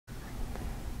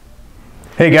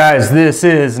Hey guys, this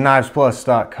is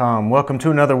knivesplus.com. Welcome to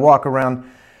another walk around.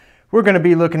 We're going to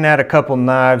be looking at a couple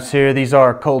knives here. These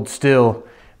are cold steel.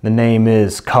 The name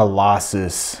is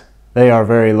Colossus. They are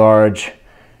very large,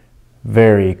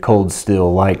 very cold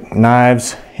steel like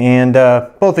knives, and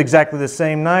both exactly the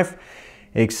same knife,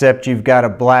 except you've got a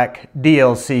black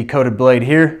DLC coated blade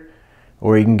here,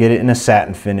 or you can get it in a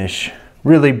satin finish.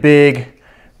 Really big,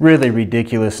 really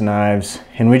ridiculous knives,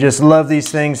 and we just love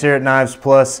these things here at Knives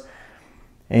Plus.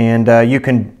 And you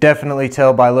can definitely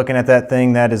tell by looking at that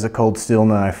thing that is a cold steel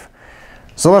knife.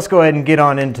 So let's go ahead and get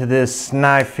on into this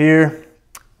knife here.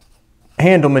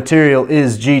 Handle material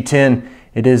is G10.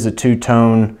 It is a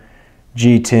two-tone.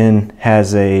 G10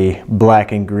 has a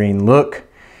black and green look.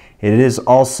 It is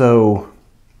also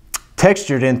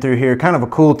textured in through here, kind of a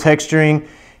cool texturing.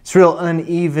 It's real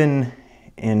uneven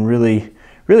and really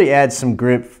adds some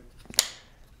grip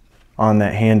on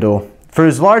that handle. For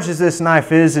as large as this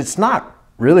knife is, it's not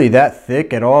really that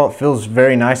thick at all. It feels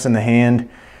very nice in the hand.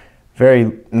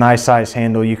 Very nice size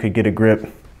handle. You could get a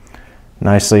grip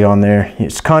nicely on there.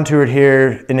 It's contoured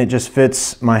here and it just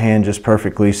fits my hand just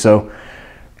perfectly. So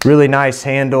really nice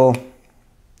handle.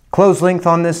 Close length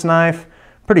on this knife,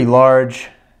 pretty large,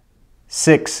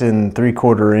 6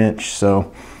 3/4 inch,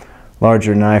 so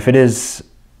larger knife. It is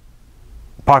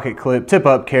pocket clip, tip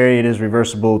up carry. It is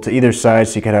reversible to either side,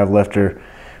 so you could have left or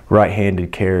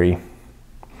right-handed carry.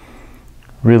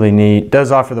 Really neat.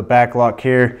 Does offer the back lock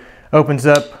here. Opens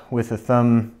up with a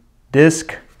thumb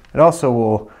disc. It also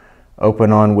will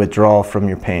open on withdrawal from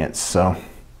your pants. So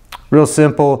real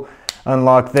simple.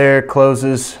 Unlock there,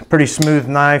 closes. Pretty smooth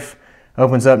knife.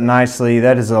 Opens up nicely.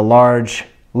 That is a large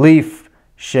leaf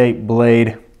shaped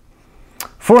blade.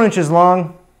 4 inches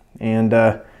long, and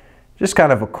just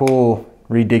kind of a cool,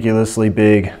 ridiculously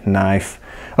big knife.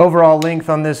 Overall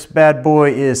length on this bad boy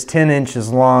is 10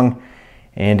 inches long.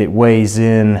 And it weighs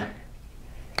in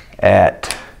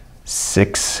at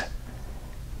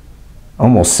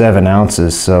almost 7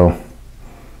 ounces, so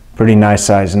pretty nice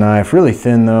size knife. Really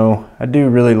thin though. I do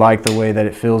really like the way that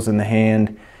it feels in the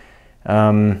hand.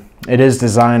 It is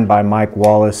designed by Mike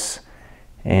Wallace,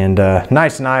 and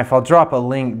nice knife. I'll drop a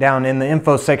link down in the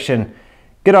info section.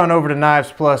 Get on over to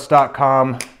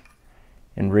knivesplus.com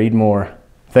and read more.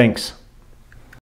 Thanks.